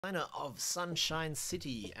Designer of Sunshine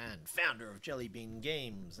City and founder of Jelly Bean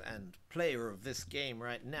Games and player of this game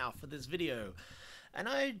right now for this video. And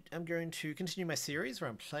I am going to continue my series where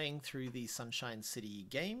I'm playing through the Sunshine City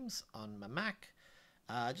games on my Mac,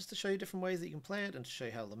 just to show you different ways that you can play it and to show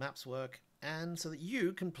you how the maps work, and so that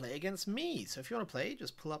you can play against me. So if you want to play,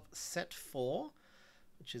 just pull up set 4,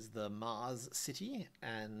 which is the Mars City,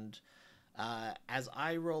 and as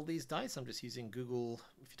I roll these dice, I'm just using Google.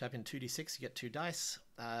 If you type in 2d6, you get 2 dice.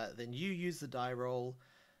 Then you use the die roll.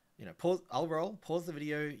 You know, pause. I'll roll. Pause the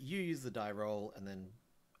video. You use the die roll, and then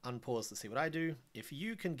unpause to see what I do. If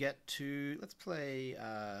you can get to, let's play.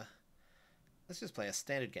 Let's just play a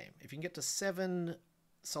standard game. If you can get to 7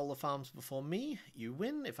 solar farms before me, you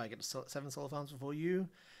win. If I get to 7 solar farms before you,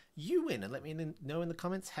 you win. And let me know in the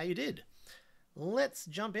comments how you did. Let's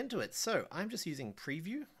jump into it. So I'm just using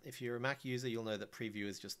Preview. If you're a Mac user, you'll know that Preview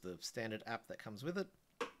is just the standard app that comes with it.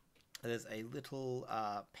 There's a little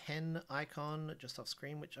pen icon just off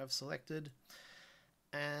screen, which I've selected.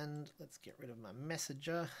 And let's get rid of my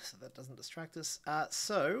messenger so that doesn't distract us.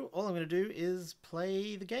 So all I'm going to do is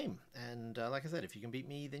play the game. And like I said, if you can beat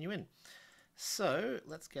me, then you win. So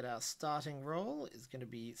let's get our starting roll. It's going to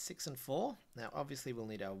be 6 and 4. Now obviously we'll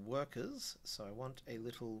need our workers, so I want a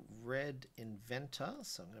little red inventor,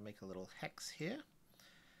 so I'm going to make a little hex here.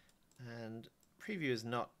 And Preview is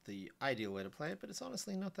not the ideal way to play it, but it's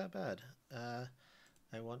honestly not that bad.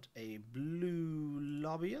 I want a blue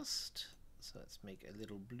lobbyist, so let's make a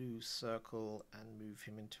little blue circle and move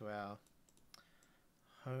him into our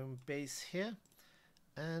home base here.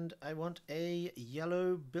 And I want a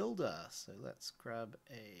yellow builder, so let's grab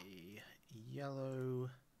a yellow,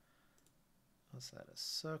 what's that, a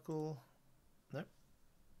circle? Nope,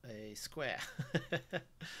 a square.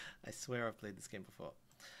 I swear I've played this game before.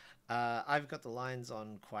 I've got the lines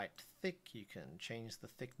on quite thick. You can change the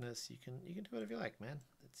thickness, you can do whatever you like, man.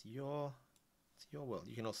 It's your world.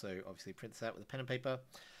 You can also obviously print this out with a pen and paper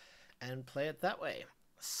and play it that way.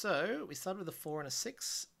 So we started with a 4 and a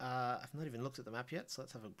 6. I've not even looked at the map yet, so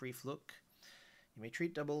let's have a brief look. You may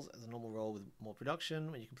treat doubles as a normal roll with more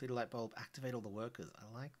production. When you complete a light bulb, activate all the workers.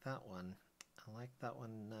 I like that one. I like that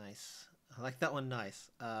one nice. I like that one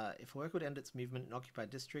nice. If a worker would end its movement in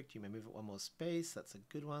occupied district, you may move it 1 more space. That's a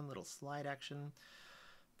good one. Little slide action.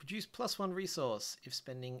 Produce +1 resource if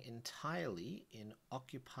spending entirely in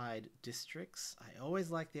occupied districts. I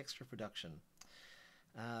always like the extra production.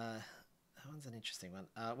 That one's an interesting one.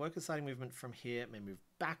 Worker starting movement from here may move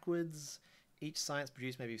backwards. Each science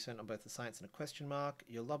produced may be spent on both the science and a question mark.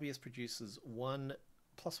 Your lobbyist produces +1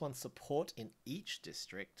 support in each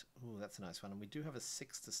district. Ooh, that's a nice one. And we do have a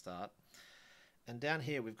 6 to start. And down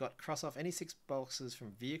here we've got cross off any 6 boxes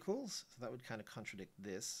from vehicles. So that would kind of contradict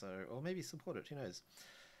this. So, or maybe support it. Who knows?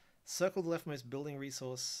 Circle the leftmost building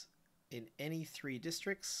resource in any 3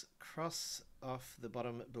 districts, cross off the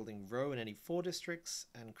bottom building row in any 4 districts,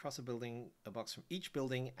 and cross a box from each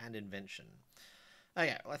building and invention.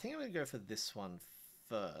 Okay, well I think I'm going to go for this one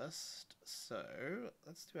first. So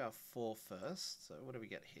let's do our 4 first. So what do we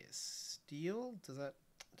get here? Steel? Doesn't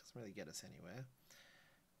really get us anywhere.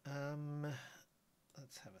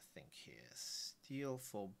 Let's have a think here. Steel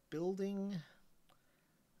for building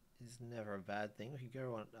is never a bad thing. We could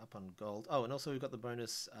go up on gold. Oh, and also we've got the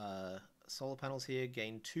bonus solar panels here.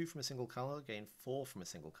 Gain 2 from a single color, gain 4 from a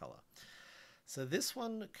single color. So this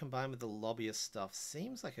one combined with the lobbyist stuff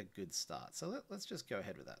seems like a good start. So let's just go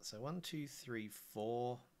ahead with that. So 1, 2, 3,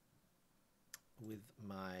 4 with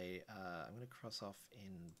my, I'm going to cross off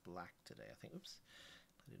in black today, I think. Oops,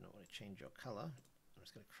 I did not want to change your color. I'm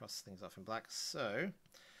just going to cross things off in black. So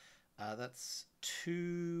that's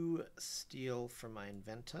 2 steel from my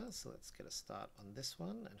inventor, so let's get a start on this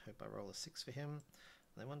one and hope I roll a 6 for him.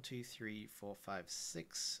 And then 1, 2, 3, 4, 5,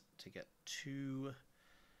 6 to get 2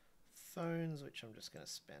 phones, which I'm just going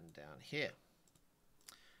to spend down here.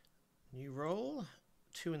 New roll,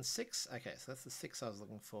 2 and 6. Okay, so that's the 6 I was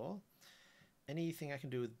looking for. Anything I can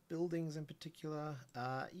do with buildings in particular?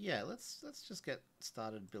 Yeah, let's just get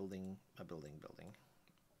started building a building.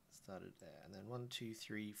 Started there, and then 1, 2,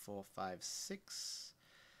 3, 4, 5, 6.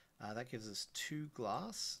 That gives us 2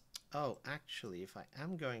 glass. Oh, actually, if I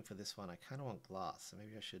am going for this one, I kind of want glass, so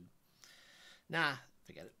maybe I should. Nah,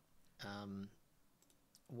 forget it.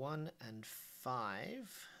 1 and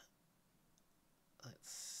 5.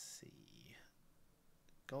 Let's see.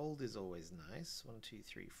 Gold is always nice. 1, 2,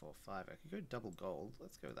 3, 4, 5. I could go double gold.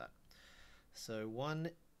 Let's go with that. So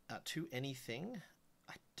 2 anything.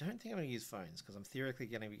 I don't think I'm going to use phones because I'm theoretically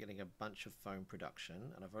going to be getting a bunch of phone production,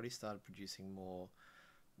 and I've already started producing more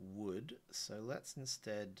wood. So let's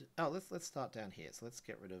instead, let's start down here. So let's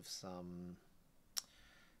get rid of some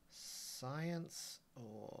science,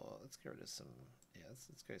 or let's get rid of some, yeah,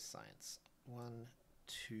 let's go science. 1,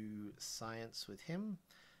 2 science with him,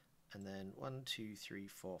 and then 1, 2, 3,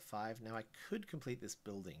 4, 5. Now I could complete this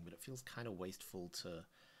building, but it feels kind of wasteful to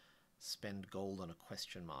spend gold on a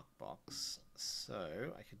question mark box.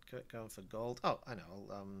 So I could go for gold. Oh, I know.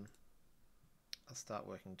 I'll start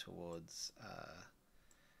working towards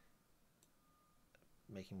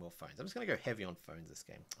making more phones. I'm just going to go heavy on phones this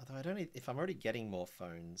game. Although I don't need, if I'm already getting more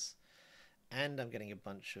phones and I'm getting a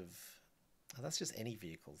bunch of... Oh, that's just any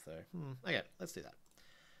vehicles though. Okay, let's do that.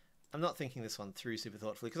 I'm not thinking this one through super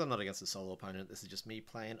thoughtfully because I'm not against a solo opponent. This is just me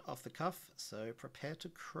playing off the cuff, so prepare to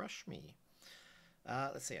crush me.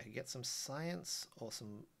 Let's see, I could get some science or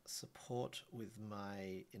some support with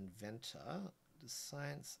my inventor. Does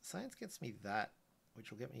science gets me that,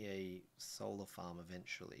 which will get me a solar farm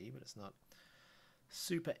eventually, but it's not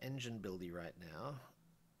super engine buildy right now.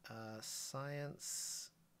 Science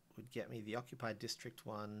would get me the occupied district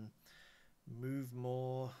one, move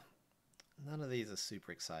more. None of these are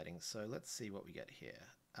super exciting, so let's see what we get here.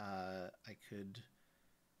 I could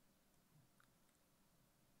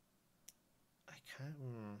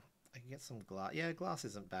get some glass. Yeah, glass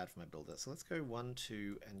isn't bad for my builder, so let's go 1,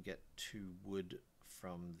 2 and get 2 wood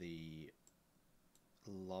from the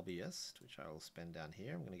lobbyist, which I will spend down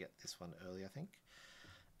here. I'm going to get this one early, I think.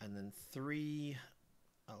 And then 3,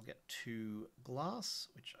 I'll get 2 glass,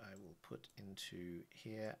 which I will put into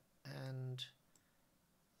here. And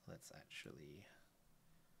let's actually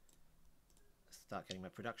start getting my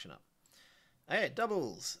production up. Hey,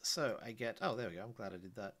 doubles! So I get, oh, there we go. I'm glad I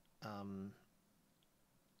did that.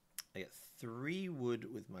 I get 3 wood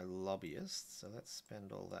with my lobbyist, so let's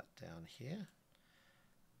spend all that down here.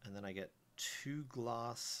 And then I get 2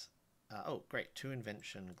 glass. Oh, great, 2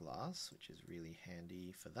 invention glass, which is really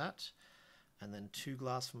handy for that. And then 2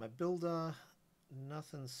 glass for my builder.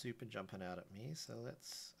 Nothing super jumping out at me, so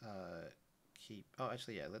let's keep... Oh,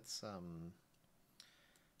 actually, yeah, let's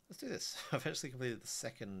do this. I've actually completed the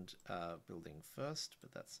second building first,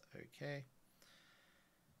 but that's okay.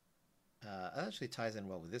 That actually ties in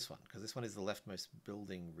well with this one, because this one is the leftmost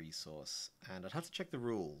building resource, and I'd have to check the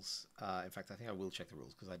rules. In fact, I think I will check the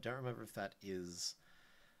rules, because I don't remember if that is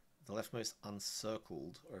the leftmost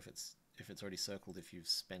uncircled, or if it's already circled if you've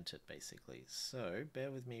spent it, basically. So,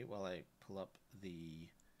 bear with me while I pull up the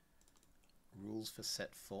rules for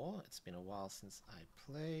set 4. It's been a while since I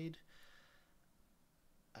played.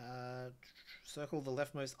 Circle the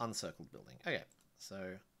leftmost uncircled building. Okay,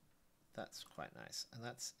 so that's quite nice. And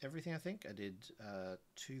that's everything, I think. I did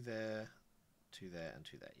 2 there, 2 there, and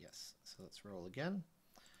 2 there. Yes. So let's roll again.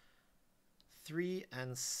 3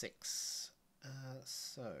 and 6.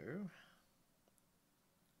 So 1,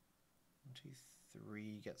 2,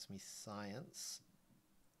 3 gets me science,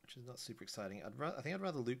 which is not super exciting. I think I'd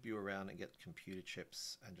rather loop you around and get computer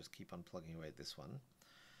chips and just keep on plugging away at this one.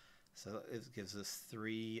 So it gives us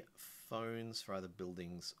 3 phones for either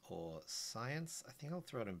buildings or science. I think I'll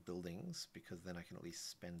throw it in buildings because then I can at least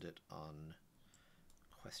spend it on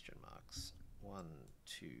question marks. 1,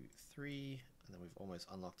 2, 3, and then we've almost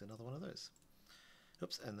unlocked another one of those.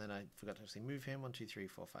 Oops, and then I forgot to actually move him. 1, 2, 3,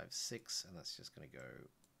 4, 5, 6, and that's just going to go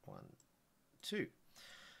 1, 2.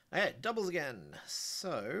 Okay, doubles again.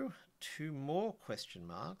 So 2 more question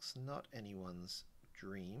marks. Not anyone's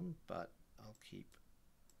dream, but I'll keep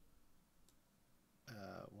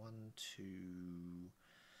 1, 2.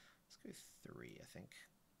 Let's go 3, I think.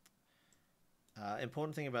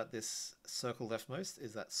 Important thing about this circle leftmost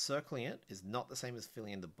is that circling it is not the same as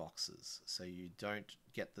filling in the boxes. So you don't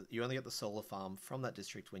get you only get the solar farm from that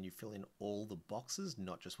district when you fill in all the boxes,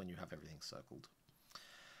 not just when you have everything circled.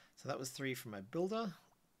 So that was 3 from my builder.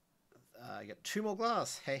 I get 2 more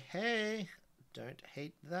glass. Hey, hey, don't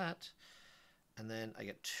hate that. And then I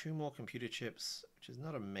get 2 more computer chips, which is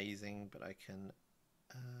not amazing, but I can,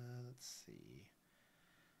 let's see.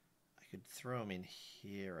 I could throw them in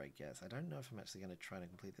here, I guess. I don't know if I'm actually going to try to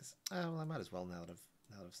complete this. Oh, well, I might as well now that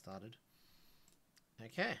I've started.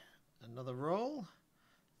 Okay, another roll.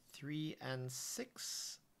 3 and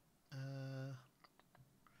 6.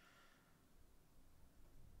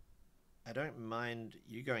 I don't mind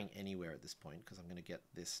you going anywhere at this point because I'm going to get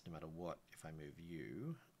this no matter what if I move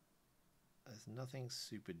you. There's nothing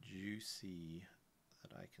super juicy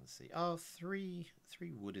that I can see. Oh, 3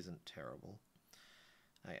 wood isn't terrible.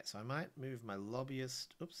 Okay, so I might move my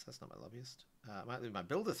lobbyist. Oops, that's not my lobbyist. I might move my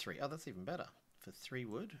builder 3. Oh, that's even better. For 3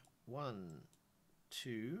 wood. 1,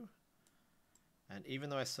 2. And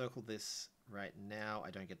even though I circled this right now,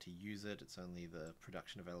 I don't get to use it. It's only the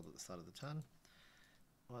production available at the start of the turn.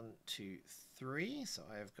 1, 2, 3. So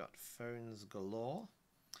I have got phones galore.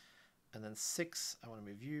 And then 6, I want to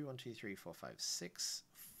move you. 1, 2, 3, 4, 5, 6.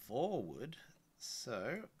 4 wood.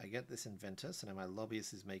 So I get this inventor. So now my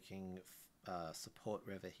lobbyist is making support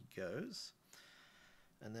wherever he goes.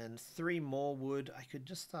 And then 3 more wood. I could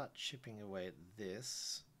just start chipping away at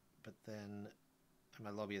this, but then my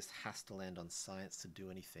lobbyist has to land on science to do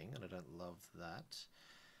anything, and I don't love that.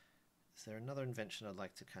 Is there another invention I'd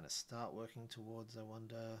like to kind of start working towards, I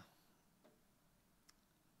wonder?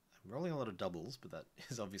 I'm rolling a lot of doubles, but that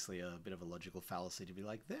is obviously a bit of a logical fallacy to be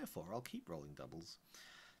like, therefore I'll keep rolling doubles.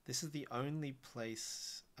 This is the only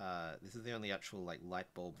place, this is the only actual like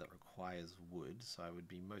light bulb that requires wood, so I would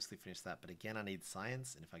be mostly finished that, but again I need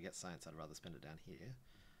science, and if I get science I'd rather spend it down here.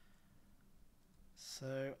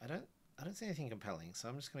 So I don't see anything compelling, so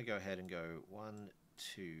I'm just going to go ahead and go 1,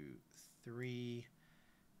 2, 3,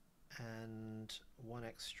 and 1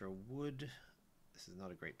 extra wood. This is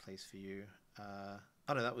not a great place for you. Oh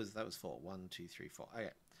no, that was 4. 1, 2, 3, 4. Okay,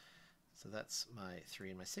 so that's my 3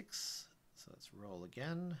 and my 6. So let's roll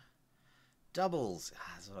again. Doubles.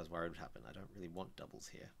 That's what I was worried would happen. I don't really want doubles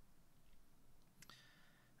here.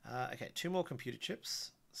 Okay, 2 more computer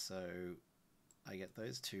chips. So I get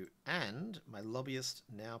those 2. And my lobbyist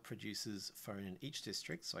now produces phone in each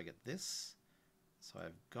district. So I get this. So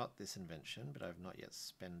I've got this invention, but I've not yet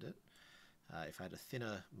spent it. If I had a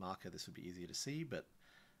thinner marker, this would be easier to see. But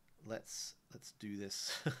let's do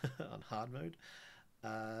this on hard mode.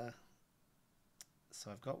 So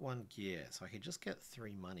I've got 1 gear, so I could just get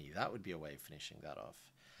 3 money. That would be a way of finishing that off.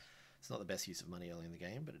 It's not the best use of money early in the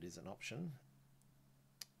game, but it is an option.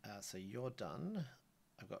 So you're done.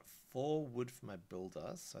 I've got 4 wood for my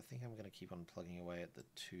builder, so I think I'm going to keep on plugging away at the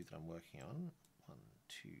 2 that I'm working on. 1,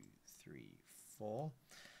 2, 3, 4.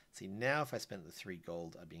 See, now if I spent the 3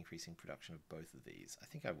 gold, I'd be increasing production of both of these. I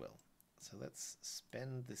think I will. So let's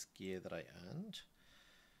spend this gear that I earned.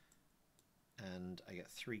 And I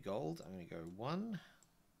get 3 gold. I'm going to go 1,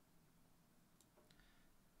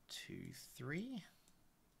 2, 3.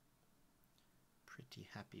 Pretty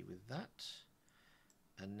happy with that.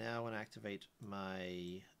 And now when I activate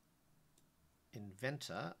my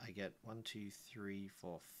inventor, I get 1, 2, 3,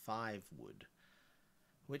 4, 5 wood,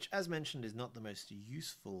 which, as mentioned, is not the most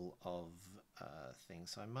useful of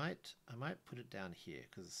things. So I might put it down here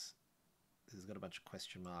because this has got a bunch of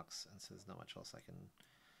question marks, and so there's not much else I can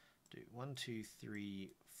do. 1, 2,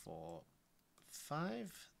 3, 4,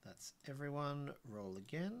 5. That's everyone. Roll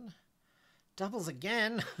again. Doubles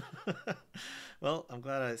again. Well, I'm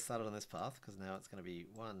glad I started on this path because now it's going to be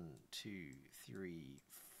 1, 2, 3,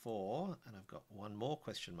 4, and I've got 1 more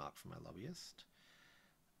question mark for my lobbyist.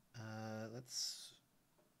 Let's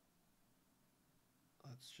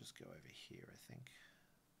just go over here, I think.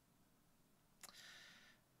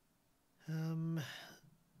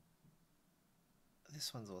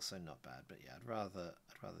 This one's also not bad, but yeah, I'd rather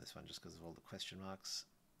this one just because of all the question marks.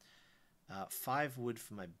 5 wood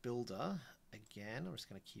for my builder. Again, I'm just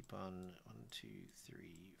going to keep on 1, 2,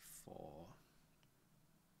 3, 4,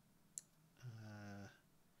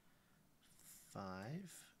 5.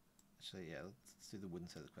 Actually, yeah, let's do the wood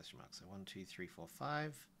instead of the question mark. So 1, 2, 3, 4,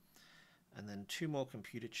 5, and then 2 more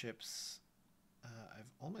computer chips.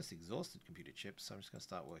 I've almost exhausted computer chips, so I'm just going to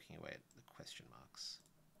start working away at the question marks.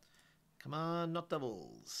 Come on, not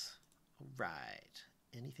doubles. All right,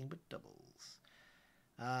 anything but doubles.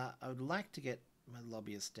 I would like to get my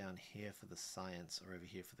lobbyist down here for the science or over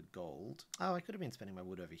here for the gold. Oh, I could have been spending my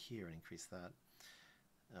wood over here and increase that.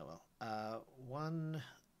 Oh well.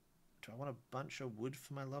 Do I want a bunch of wood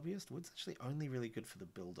for my lobbyist? Wood's actually only really good for the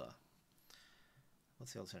builder.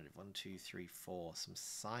 What's the alternative? 1, 2, 3, 4. Some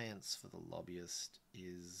science for the lobbyist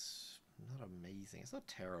is not amazing. It's not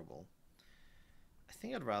terrible. I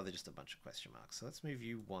think I'd rather just a bunch of question marks. So let's move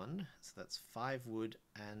you 1. So that's 5 wood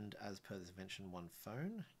and, as per this invention, 1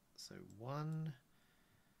 phone. So 1,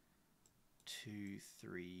 2,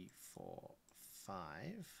 3, 4, 5,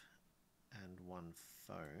 and 1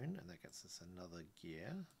 phone, and that gets us another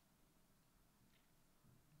gear.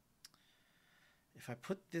 If I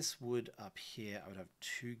put this wood up here, I would have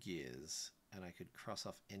 2 gears, and I could cross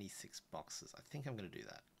off any 6 boxes. I think I'm going to do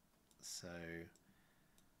that. So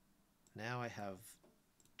now I have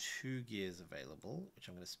 2 gears available, which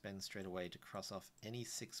I'm going to spend straight away to cross off any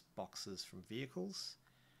 6 boxes from vehicles.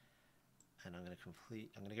 And I'm going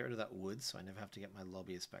to get rid of that wood, so I never have to get my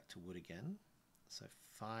lobbyist back to wood again. So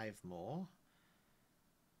 5 more.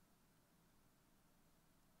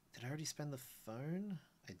 Did I already spend the phone?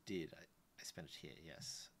 I did. I spent it here,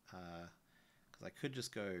 yes. Because I could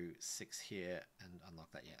just go 6 here and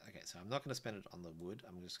unlock that. Yeah, okay, so I'm not going to spend it on the wood.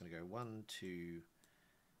 I'm just going to go 1, 2,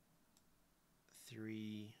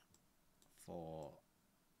 3, 4,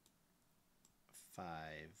 5,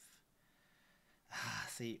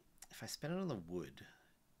 See, if I spend it on the wood,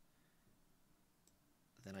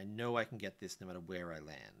 then I know I can get this no matter where I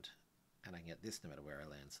land. And I can get this no matter where I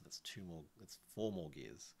land, so that's that's 4 more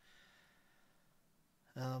gears.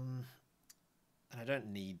 And I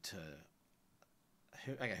don't need to...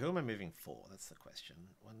 Okay, who am I moving for? That's the question.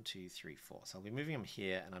 1, 2, 3, 4. So I'll be moving them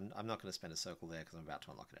here, and I'm not going to spend a circle there because I'm about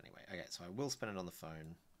to unlock it anyway. Okay, so I will spend it on the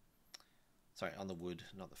phone. Sorry, on the wood,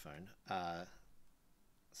 not the phone.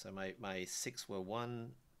 So my 6 were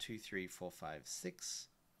 1, 2, 3, 4, 5, 6.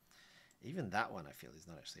 Even that one I feel is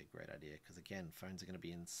not actually a great idea because again, phones are going to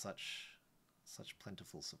be in such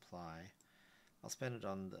plentiful supply. I'll spend it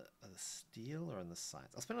on the steel or on the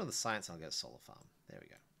science. I'll spend it on the science and I'll get a solar farm. There we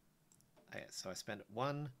go. Okay, so I spent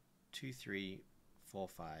 1, 2, 3, 4,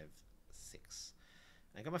 5, 6.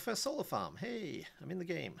 I got my first solar farm. Hey, I'm in the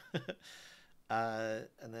game.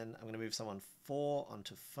 And then I'm going to move someone 4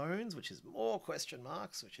 onto phones, which is more question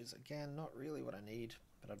marks, which is, again, not really what I need,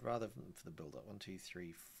 but I'd rather them for the build-up. 1, 2,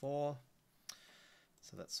 3, 4.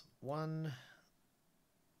 So that's 1,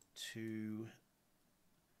 2,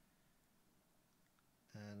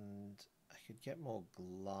 and I could get more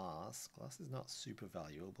glass. Glass is not super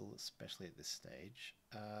valuable, especially at this stage.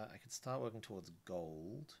 I could start working towards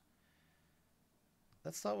gold.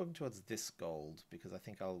 Let's start working towards this gold, because I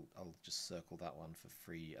think I'll just circle that one for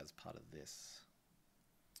free as part of this.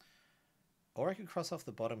 Or I could cross off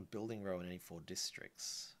the bottom building row in any 4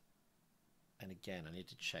 districts. And again, I need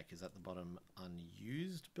to check, is that the bottom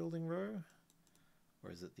unused building row?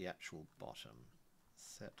 Or is it the actual bottom?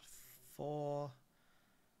 Set 4.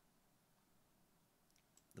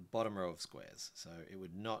 The bottom row of squares. So it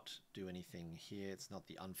would not do anything here. It's not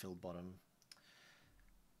the unfilled bottom.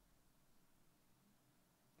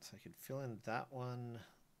 So I could fill in that one,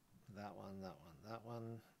 that one, that one, that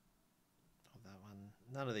one, or that one.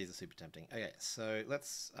 None of these are super tempting. Okay, so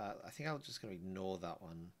let's, I think I'm just going to ignore that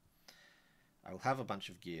one. I will have a bunch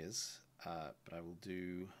of gears, but I will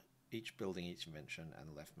do each building, each invention, and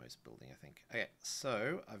the leftmost building, I think. Okay,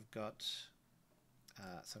 so I've got,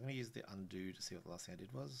 so I'm going to use the undo to see what the last thing I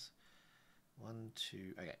did was. 1,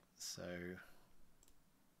 2, okay, so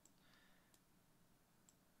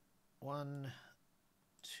 1,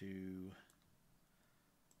 2,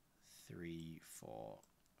 3, 4,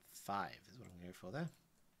 5 is what I'm going to go for there.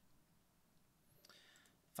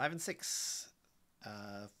 5 and 6.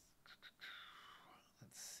 Let's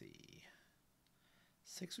see.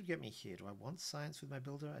 6 would get me here. Do I want science with my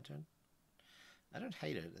builder? I don't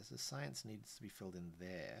hate it. As the science needs to be filled in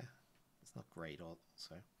there. It's not great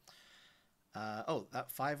also. Oh,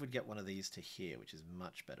 that 5 would get one of these to here, which is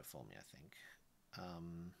much better for me, I think.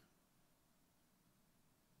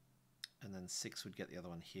 And then 6 would get the other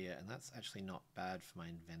one here, and that's actually not bad for my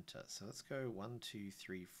inventor. So let's go 1, 2,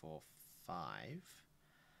 3, 4, 5.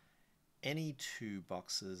 Any 2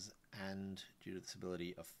 boxes, and due to this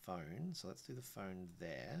ability, a phone. So let's do the phone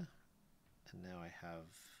there. And now I have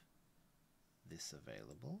this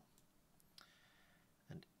available.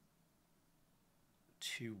 And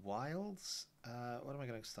 2 wilds. What am I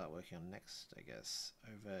going to start working on next, I guess?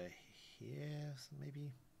 Over here,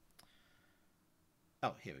 maybe?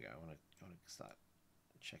 Oh, here we go. I want to start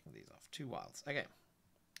checking these off. 2 wilds. Okay.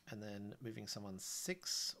 And then moving someone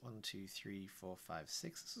 6. 1, 2, 3, 4, 5,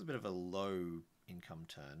 6. This is a bit of a low income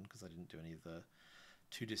turn because I didn't do any of the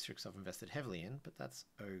 2 districts I've invested heavily in, but that's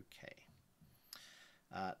okay.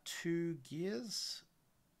 2 gears.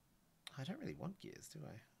 I don't really want gears, do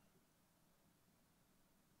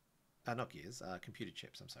I? Not gears. Computer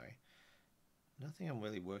chips, I'm sorry. Nothing I'm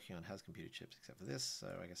really working on has computer chips except for this,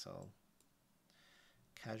 so I guess I'll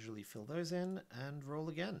casually fill those in and roll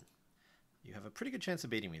again. You have a pretty good chance of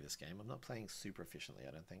beating me this game. I'm not playing super efficiently,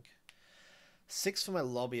 I don't think. 6 for my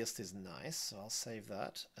lobbyist is nice, so I'll save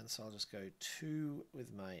that. And so I'll just go 2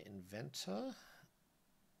 with my inventor.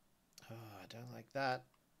 Oh, I don't like that.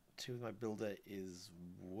 2 with my builder is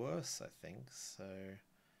worse, I think. So,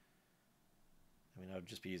 I mean, I would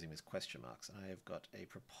just be using these question marks, and I have got a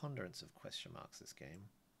preponderance of question marks this game.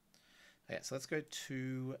 Okay, so let's go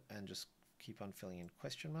 2 and just keep on filling in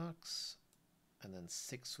question marks. And then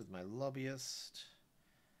 6 with my lobbyist.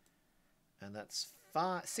 And that's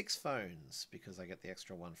 6 phones because I get the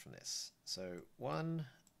extra 1 from this. So 1,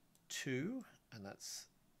 2, and that's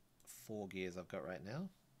 4 gears I've got right now.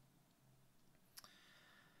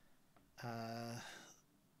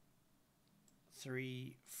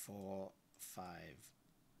 3, 4, 5,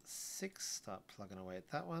 6. Start plugging away at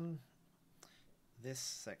that one. This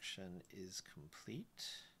section is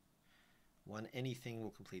complete. 1 anything will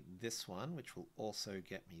complete this one, which will also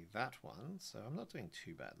get me that one. So I'm not doing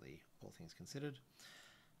too badly, all things considered.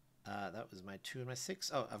 That was my 2 and my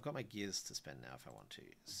 6. Oh, I've got my gears to spend now if I want to.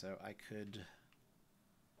 So I could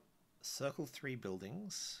circle 3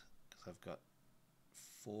 buildings because I've got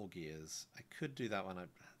 4 gears. I could do that one. That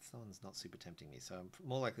one's not super tempting me, so I'm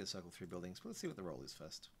more likely to circle 3 buildings. But let's see what the roll is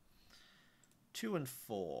first. 2 and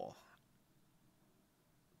 4.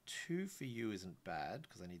 2 for you isn't bad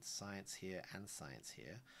because I need science here and science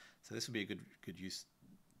here. So this would be a good use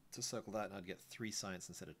to circle that, and I'd get 3 science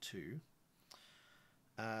instead of 2.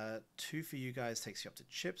 2 for you guys takes you up to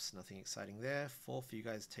chips, nothing exciting there. 4 for you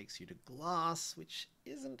guys takes you to glass, which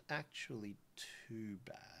isn't actually too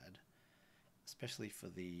bad, especially for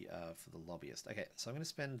the lobbyist. Okay, so I'm going to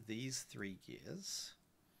spend these 3 gears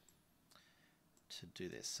to do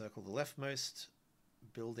this. Circle the leftmost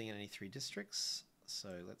building in any 3 districts. So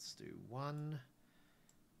let's do 1,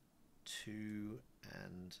 2,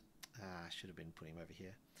 and I should have been putting him over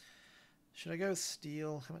here. Should I go with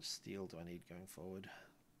steel? How much steel do I need going forward?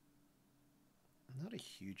 Not a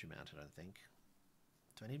huge amount, I don't think.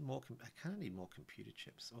 Do I need more? I kind of need more computer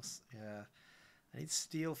chips. Yeah, I need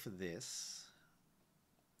steel for this.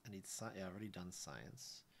 I need yeah, I've already done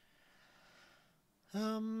science.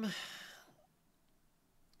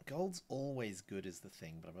 Gold's always good is the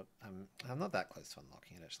thing, but I'm not that close to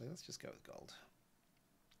unlocking it actually. Let's just go with gold.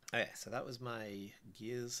 Okay, so that was my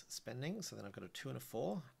gears spending. So then I've got a 2 and a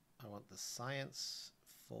 4. I want the science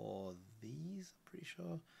for these, I'm pretty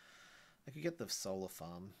sure. I could get the solar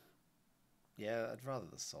farm. Yeah, I'd rather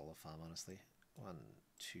the solar farm, honestly. 1,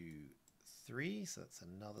 2, 3. So that's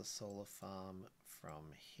another solar farm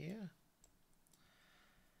from here.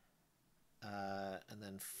 And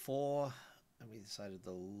then 4, and we decided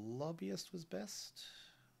the lobbyist was best.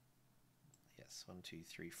 Yes, 1, 2,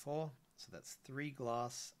 3, 4. So that's 3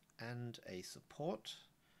 glass and a support.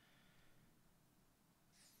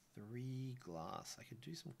 3 glass. I could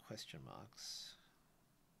do some question marks.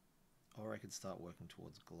 Or I could start working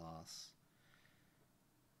towards glass.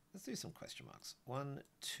 Let's do some question marks. 1,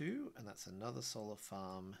 2, and that's another solar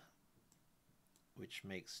farm, which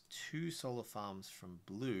makes 2 solar farms from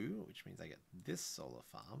blue, which means I get this solar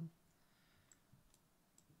farm.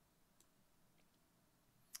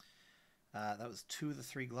 That was 2 of the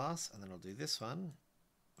 3 glass, and then I'll do this one,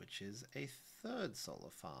 which is a 3rd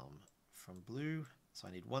solar farm from blue. So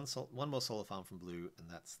I need one more solar farm from blue, and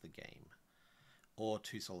that's the game. Or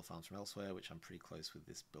 2 solar farms from elsewhere, which I'm pretty close with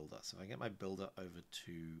this builder. So if I get my builder over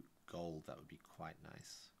to gold, that would be quite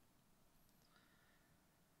nice.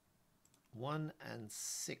 1 and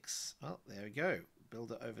 6. Well, there we go.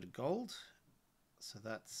 Builder over to gold. So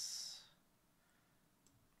that's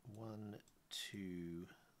 1, 2,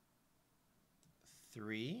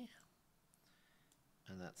 3.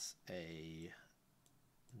 And that's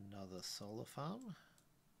another solar farm.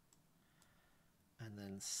 And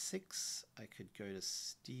then 6, I could go to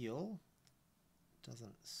steel.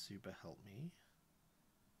 Doesn't super help me.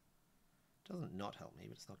 Doesn't not help me,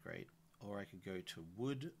 but it's not great. Or I could go to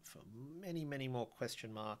wood for many, many more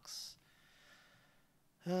question marks.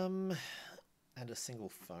 And a single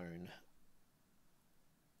phone.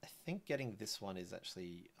 I think getting this one is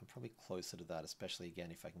actually, I'm probably closer to that, especially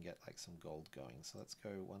again if I can get like some gold going. So let's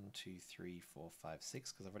go 1, 2, 3, 4, 5,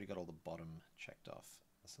 6, because I've already got all the bottom checked off.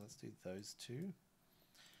 So let's do those 2.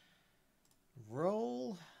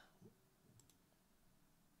 Roll.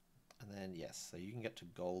 And then, yes, so you can get to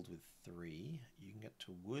gold with 3. You can get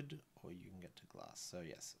to wood, or you can get to glass. So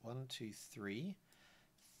yes, 1, 2, 3.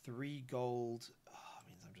 3 gold. Oh,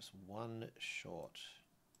 means I'm just 1 short.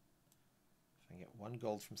 If I can get 1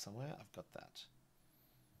 gold from somewhere, I've got that.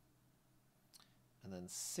 And then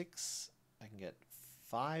 6, I can get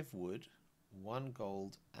 5 wood, 1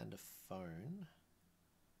 gold, and a phone.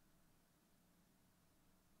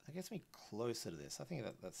 That gets me closer to this. I think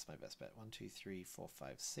that's my best bet. 1, 2, 3, 4,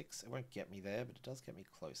 5, 6. It won't get me there, but it does get me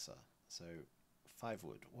closer. So 5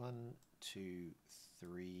 wood. 1, 2,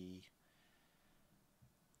 3.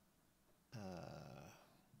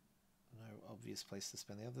 No obvious place to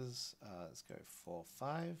spend the others. Let's go 4,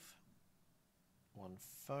 5. 1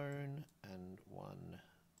 phone and 1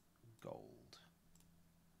 gold.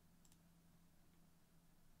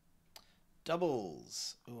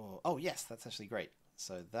 Doubles. Oh yes, that's actually great.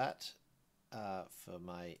 So that, for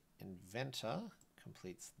my inventor,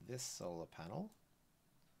 completes this solar panel,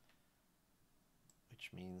 which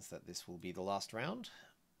means that this will be the last round.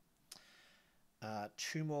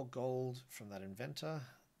 2 more gold from that inventor.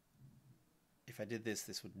 If I did this,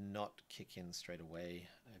 this would not kick in straight away,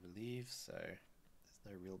 I believe, so there's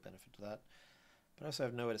no real benefit to that. But I also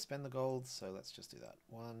have nowhere to spend the gold, so let's just do that.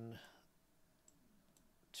 1,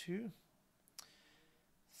 2.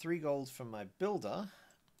 3 gold from my builder.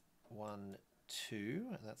 1, 2,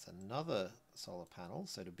 and that's another solar panel.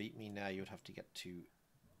 So to beat me now, you would have to get to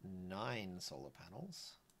 9 solar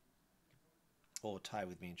panels. Or tie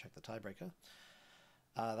with me and check the tiebreaker.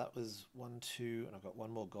 That was 1, 2, and I've got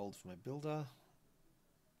 1 more gold for my builder.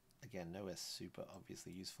 Again, nowhere super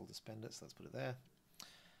obviously useful to spend it, so let's put it there.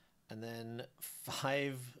 And then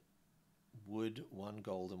 5 wood, 1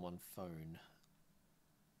 gold, and 1 phone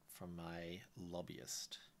from my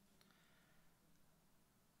lobbyist.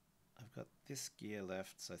 I've got this gear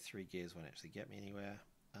left, so 3 gears won't actually get me anywhere.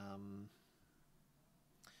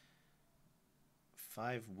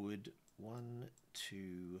 5 wood, 1,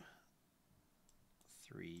 2,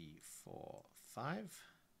 3, 4,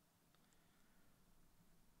 5.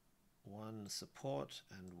 1 support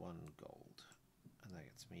and 1 gold. And that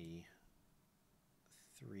gets me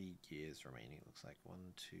 3 gears remaining. It looks like 1,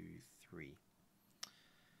 2, 3.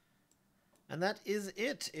 And that is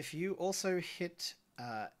it. If you also hit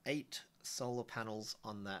 8 solar panels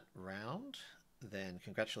on that round, then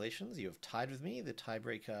congratulations, you have tied with me. The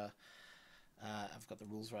tiebreaker, I've got the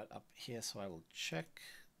rules right up here, so I will check.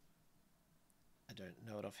 I don't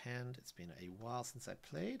know it offhand. It's been a while since I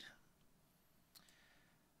played.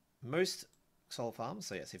 Most solar farms,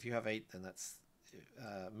 so yes, if you have 8, then that's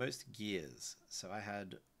most gears. So I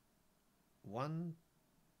had 1,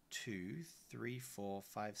 2, 3, 4,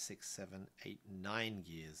 5, 6, 7, 8, 9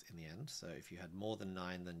 gears in the end. So if you had more than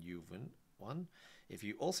 9, then you won. If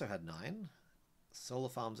you also had 9, solar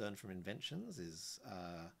farms earned from inventions is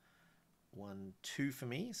 1, 2 for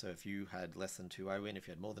me. So if you had less than 2, I win. If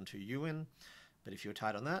you had more than 2, you win. But if you're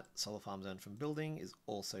tied on that, solar farms earned from building is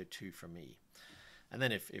also 2 for me. And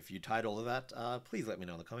then if you tied all of that, please let me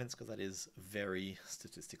know in the comments, because that is very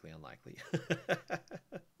statistically unlikely.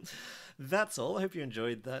 That's all. I hope you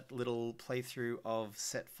enjoyed that little playthrough of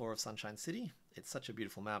Set 4 of Sunshine City. It's such a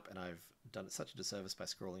beautiful map, and I've done it such a disservice by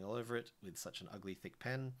scrolling all over it with such an ugly, thick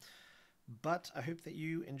pen. But I hope that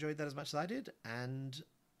you enjoyed that as much as I did, and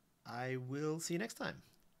I will see you next time.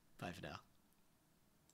 Bye for now.